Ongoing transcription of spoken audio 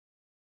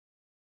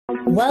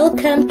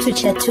Welcome to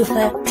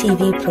Chatufa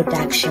TV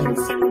Productions.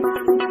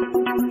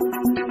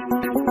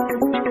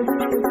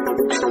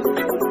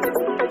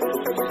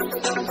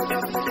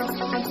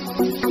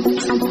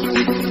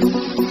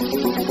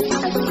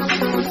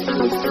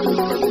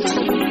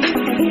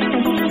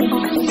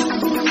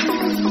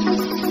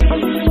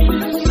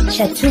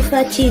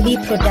 Chatufa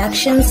TV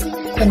Productions,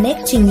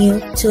 connecting you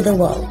to the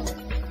world.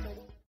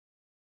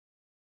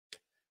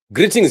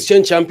 Greetings,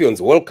 Chen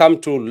Champions.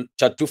 Welcome to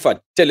Chatufa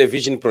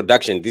Television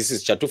Production. This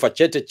is Chatufa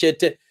Chete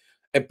Chete,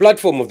 a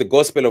platform of the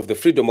gospel of the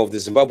freedom of the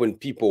Zimbabwean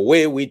people,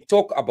 where we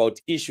talk about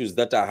issues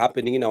that are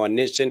happening in our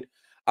nation,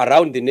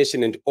 around the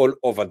nation, and all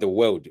over the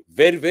world.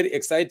 Very, very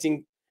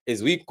exciting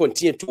as we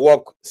continue to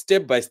walk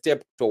step by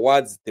step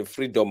towards the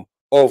freedom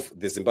of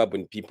the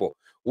Zimbabwean people.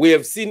 We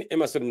have seen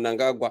Emmerson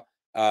Mnangagwa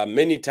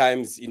many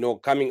times,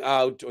 coming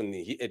out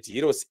at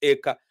Heroes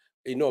Acre,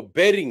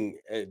 bearing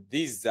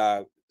these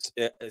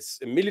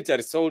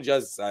military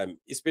soldiers,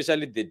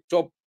 especially the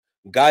top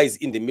guys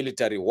in the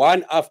military,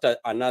 one after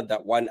another,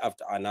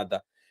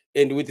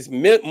 and with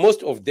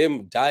most of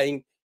them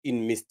dying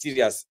in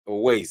mysterious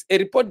ways. A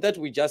report that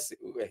we just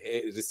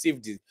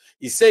received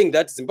is saying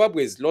that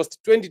Zimbabwe has lost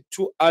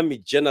 22 army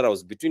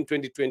generals between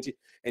 2020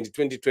 and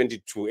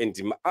 2022. And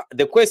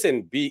the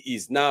question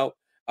is now,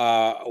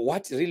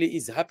 what really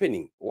is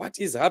happening? What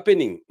is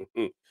happening?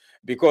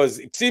 Because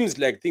it seems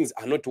like things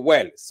are not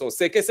well. So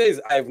Seke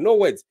says, I have no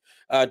words.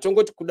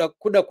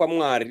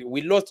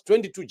 We lost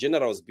 22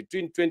 generals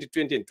between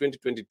 2020 and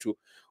 2022.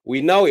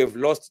 We now have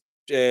lost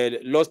 2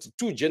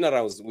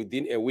 generals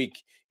within a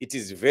week. It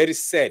is very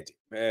sad.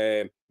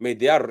 May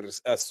their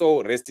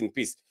soul rest in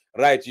peace.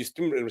 Right, you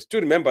still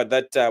remember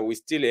that we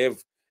still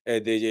have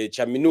the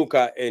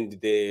Chaminuka and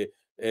the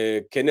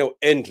Colonel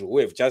Andrew, who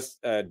have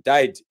just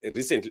died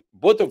recently.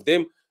 Both of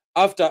them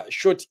after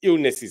short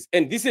illnesses.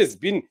 And this has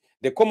been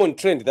the common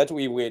trend that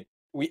we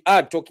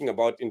are talking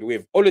about, and we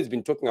have always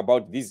been talking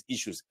about these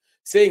issues,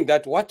 saying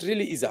that what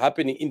really is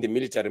happening in the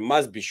military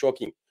must be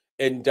shocking.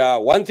 And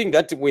one thing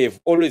that we have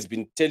always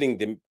been telling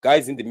the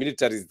guys in the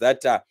military is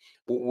that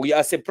we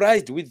are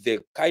surprised with the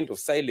kind of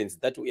silence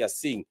that we are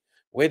seeing,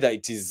 whether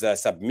it is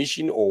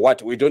submission or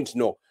what, we don't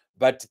know.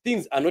 But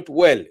things are not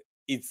well.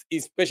 It's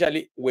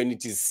especially when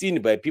it is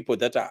seen by people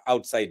that are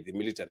outside the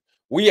military.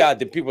 We are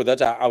the people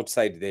that are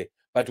outside there,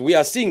 but we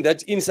are seeing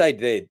that inside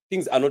there,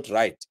 things are not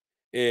right.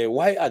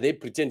 Why are they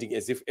pretending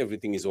as if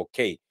everything is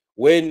okay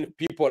when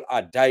people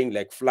are dying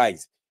like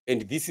flies?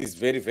 And this is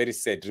very, very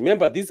sad.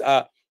 Remember, these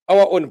are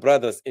our own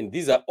brothers, and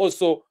these are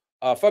also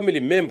family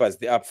members.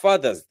 They are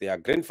fathers, they are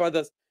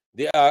grandfathers,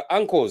 they are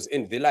uncles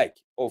and the like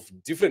of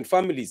different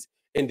families,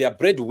 and they are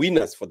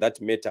breadwinners for that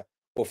matter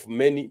of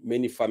many,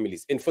 many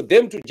families. And for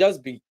them to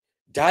just be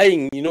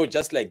dying,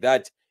 just like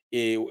that,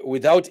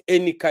 without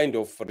any kind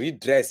of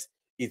redress,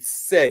 it's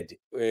sad.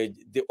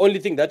 The only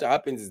thing that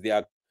happens is they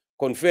are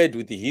conferred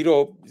with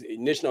the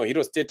national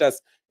hero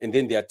status, and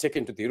then they are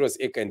taken to the Heroes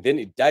Acre, and then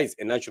it dies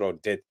a natural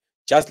death,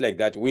 just like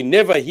that. We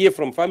never hear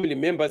from family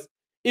members,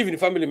 even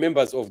family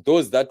members of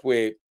those that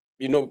were,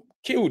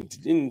 killed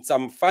in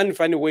some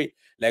funny way,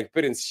 like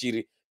Parents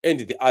Shiri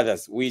and the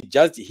others. We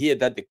just hear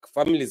that the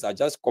families are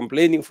just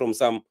complaining from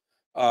some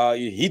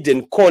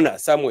hidden corner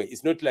somewhere.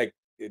 It's not like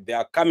they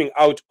are coming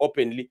out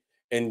openly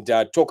and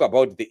talk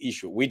about the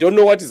issue. We don't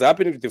know what is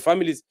happening to the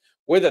families,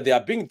 whether they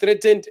are being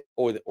threatened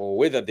or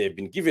whether they have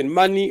been given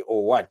money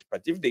or what.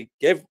 But if they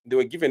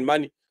were given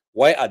money,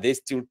 why are they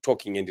still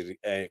talking and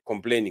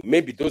complaining?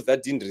 Maybe those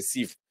that didn't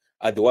receive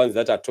are the ones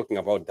that are talking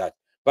about that.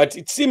 But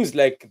it seems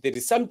like there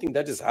is something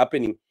that is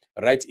happening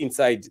right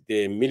inside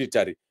the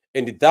military,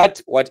 and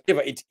that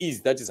whatever it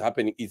is that is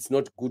happening, it's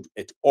not good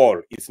at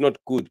all. It's not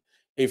good.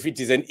 If it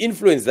is an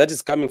influence that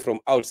is coming from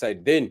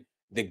outside, then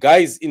the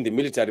guys in the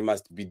military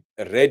must be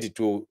ready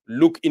to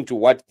look into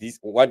what these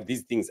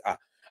things are.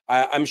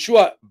 I'm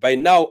sure by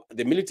now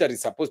the military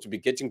is supposed to be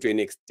getting to an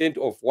extent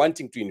of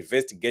wanting to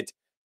investigate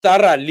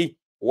thoroughly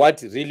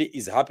what really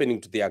is happening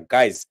to their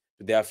guys,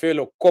 to their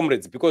fellow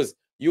comrades, because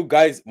you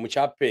guys,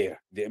 Muchapera,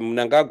 the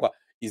Mnangagwa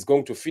is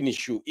going to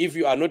finish you if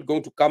you are not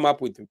going to come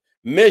up with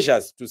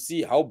measures to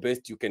see how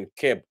best you can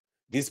curb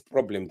this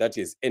problem that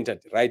is entered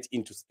right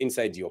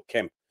inside your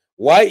camp.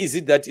 Why is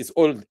it that it's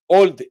all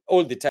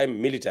the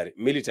time military?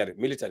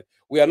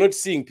 We are not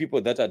seeing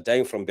people that are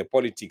dying from the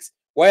politics.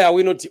 Why are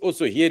we not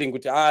also hearing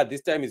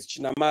this time it's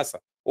Chinamasa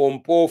or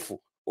Mpofu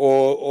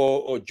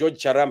or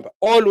George Charamba?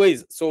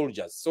 Always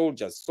soldiers.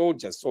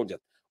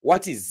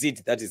 What is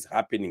it that is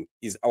happening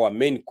is our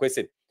main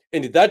question.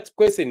 And that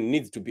question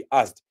needs to be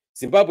asked.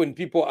 Zimbabwean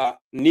people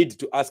need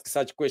to ask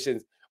such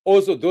questions.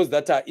 Also, those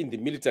that are in the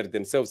military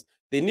themselves,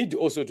 they need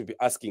also to be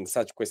asking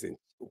such questions.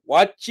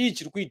 What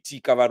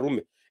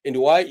and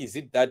why is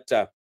it that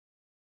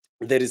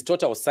there is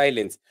total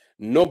silence?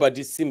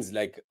 Nobody seems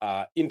like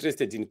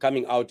interested in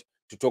coming out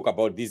to talk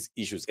about these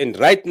issues. And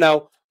right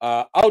now,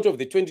 out of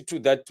the 22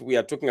 that we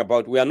are talking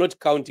about, we are not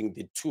counting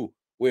the 2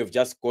 who have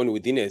just gone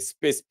within a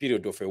space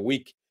period of a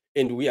week.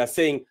 And we are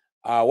saying,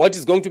 what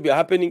is going to be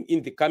happening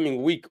in the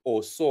coming week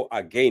or so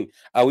again?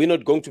 Are we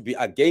not going to be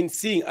again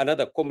seeing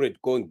another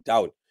comrade going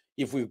down?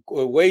 if we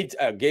wait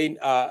again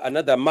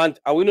another month,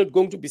 are we not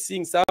going to be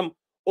seeing some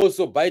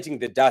also biting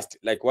the dust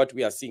like what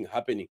we are seeing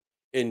happening?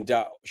 And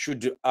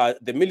should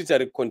the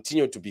military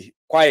continue to be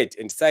quiet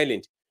and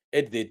silent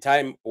at the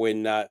time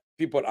when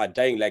people are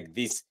dying like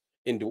this?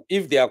 And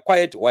if they are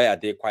quiet, why are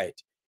they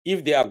quiet?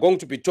 If they are going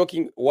to be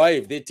talking, why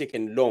have they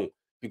taken long?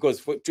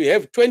 Because to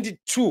have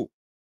 22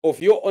 of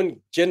your own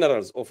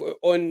generals, of your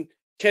own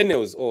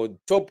colonels or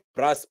top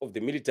brass of the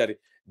military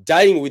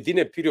dying within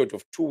a period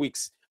of 2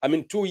 weeks, I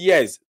mean 2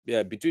 years,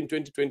 between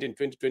 2020 and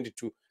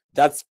 2022,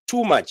 that's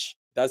too much.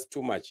 That's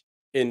too much.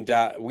 And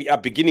we are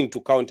beginning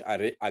to count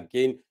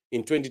again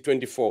in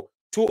 2024.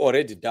 2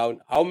 already down.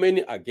 How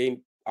many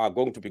again are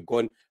going to be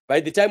gone?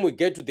 By the time we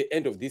get to the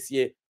end of this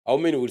year, how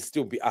many will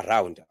still be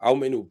around? How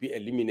many will be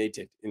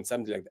eliminated in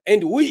something like that?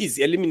 And who is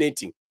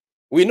eliminating?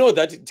 We know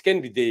that it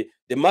can be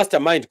the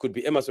mastermind could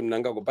be Emmerson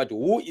Mnangagwa, but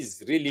who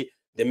is really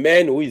the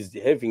man who is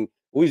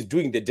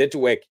doing the dirty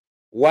work?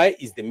 Why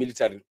is the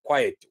military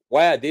quiet?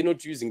 Why are they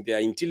not using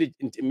their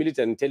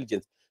military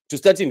intelligence to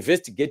start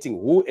investigating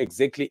who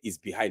exactly is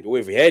behind?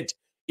 We've heard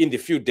in the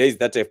few days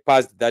that have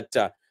passed that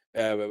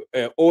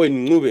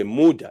Owen Ncube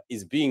Muda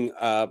is being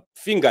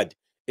fingered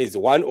as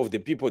one of the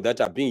people that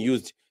are being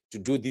used to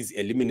do these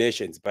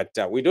eliminations. But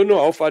we don't know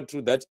how far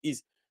true that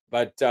is.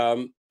 But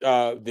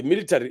the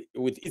military,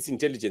 with its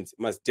intelligence,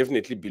 must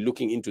definitely be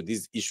looking into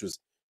these issues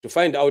to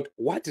find out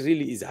what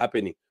really is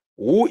happening.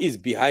 Who is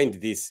behind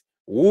this?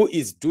 Who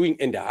is doing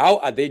and how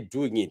are they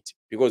doing it?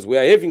 Because we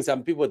are having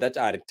some people that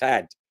are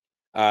retired,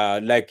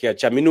 like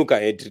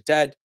Chaminuka had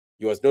retired.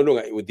 He was no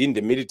longer within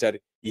the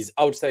military. He's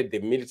outside the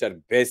military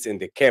base and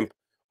the camp.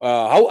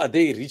 How are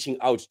they reaching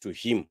out to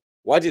him?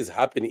 What is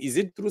happening? Is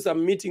it through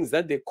some meetings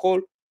that they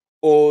call,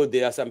 or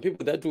there are some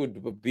people that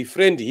would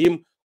befriend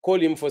him, call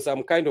him for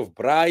some kind of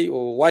bribe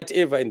or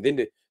whatever, and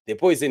then they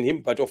poison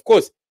him? But of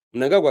course,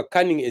 Mnangagwa,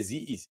 cunning as he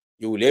is,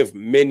 he will have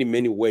many,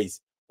 many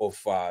ways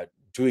of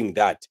doing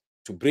that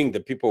to bring the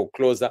people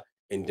closer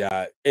and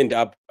end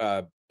up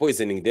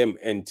poisoning them.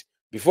 And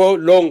before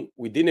long,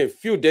 within a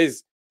few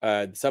days,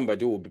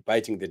 somebody will be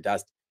biting the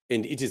dust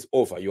and it is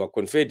over. You are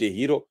conferred a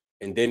hero,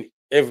 and then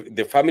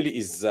the family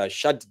is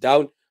shut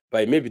down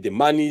by maybe the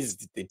monies,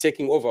 the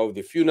taking over of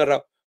the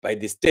funeral by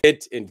the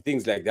state and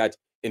things like that,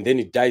 and then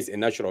it dies a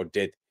natural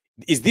death.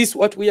 Is this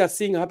what we are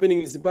seeing happening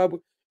in Zimbabwe?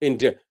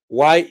 And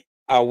why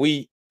are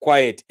we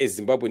quiet as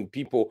Zimbabwean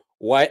people?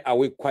 Why are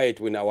we quiet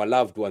when our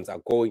loved ones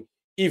are going?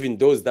 Even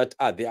those that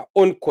are their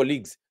own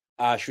colleagues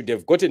should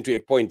have gotten to a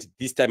point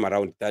this time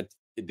around that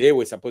they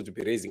were supposed to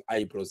be raising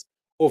eyebrows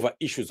over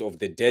issues of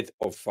the death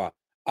of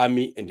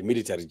army and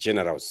military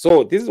generals.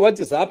 So this is what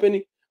is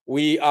happening.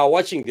 We are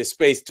watching the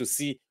space to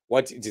see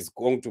what it is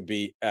going to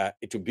be at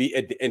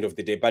the end of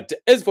the day. But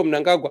as for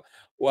Mnangagwa,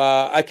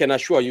 I can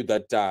assure you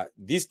that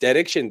this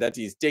direction that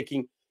he is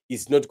taking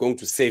is not going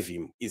to save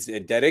him. It's a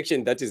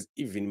direction that is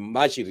even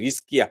much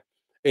riskier,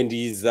 and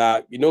he's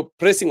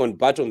pressing on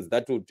buttons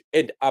that would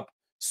end up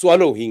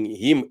swallowing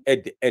him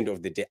at the end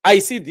of the day. I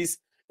see this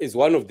as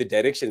one of the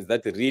directions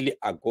that really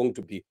are going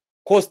to be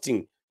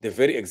costing the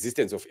very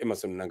existence of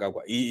Emmerson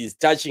Mnangagwa. He is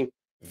touching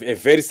a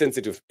very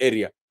sensitive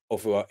area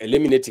of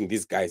eliminating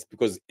these guys,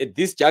 because at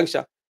this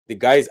juncture, the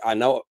guys are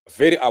now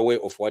very aware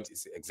of what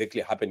is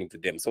exactly happening to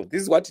them. So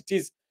this is what it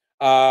is.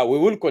 We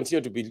will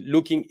continue to be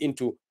looking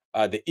into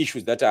the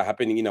issues that are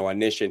happening in our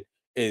nation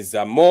as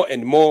more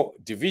and more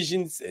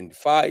divisions and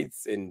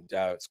fights and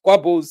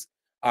squabbles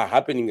are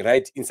happening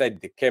right inside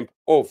the camp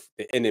of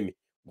the enemy.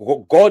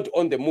 God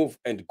on the move,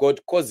 and God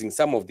causing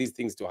some of these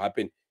things to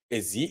happen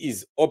as he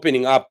is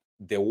opening up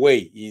the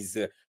way. He's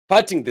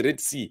parting the Red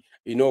Sea,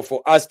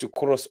 for us to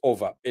cross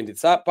over. And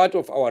it's a part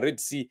of our Red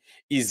Sea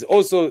is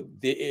also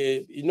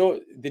the,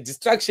 the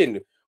destruction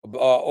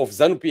of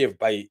ZANU-PF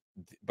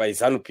by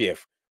ZANU-PF,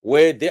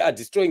 where they are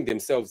destroying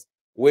themselves,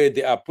 where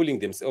they are pulling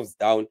themselves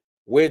down,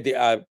 where they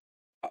are,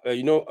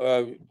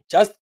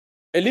 just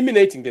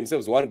eliminating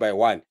themselves one by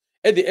one.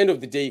 At the end of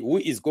the day, who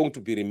is going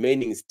to be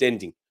remaining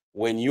standing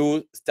when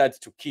you start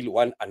to kill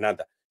one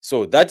another?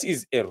 So that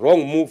is a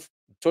wrong move,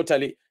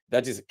 totally.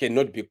 That is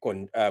cannot be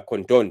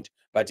condoned,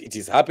 but it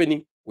is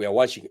happening. We are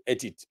watching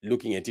at it,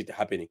 looking at it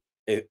happening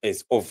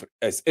as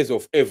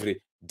of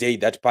every day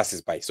that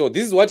passes by. So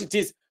this is what it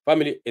is,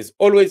 family. As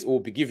always, we'll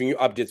be giving you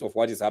updates of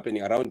what is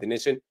happening around the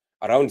nation,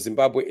 around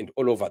Zimbabwe, and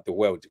all over the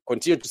world.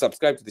 Continue to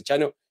subscribe to the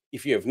channel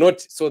if you have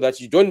not, so that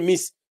you don't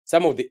miss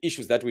some of the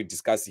issues that we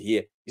discuss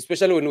here,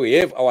 especially when we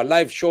have our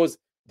live shows.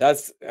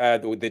 That's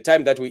the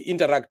time that we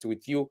interact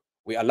with you.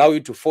 We allow you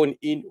to phone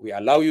in. We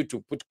allow you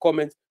to put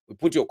comments. We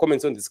put your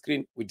comments on the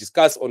screen. We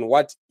discuss on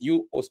what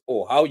you also,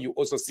 or how you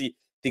also see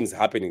things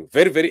happening.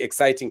 Very, very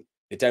exciting,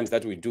 the times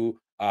that we do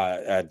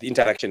the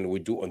interaction we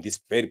do on this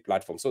very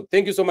platform. So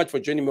thank you so much for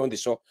joining me on the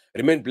show.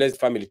 Remain blessed,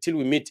 family, till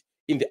we meet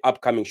in the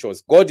upcoming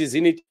shows. God is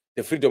in it.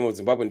 The freedom of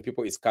Zimbabwean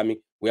people is coming.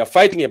 We are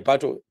fighting a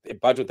battle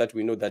that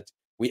we know that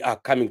we are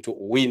coming to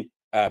win,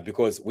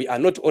 because we are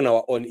not on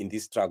our own in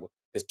this struggle.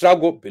 The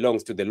struggle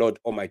belongs to the Lord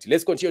Almighty.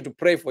 Let's continue to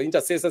pray for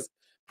intercessors,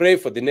 pray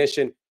for the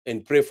nation,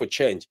 and pray for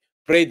change.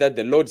 pray that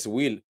the Lord's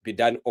will be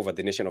done over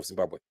the nation of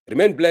Zimbabwe.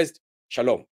 Remain blessed. Shalom.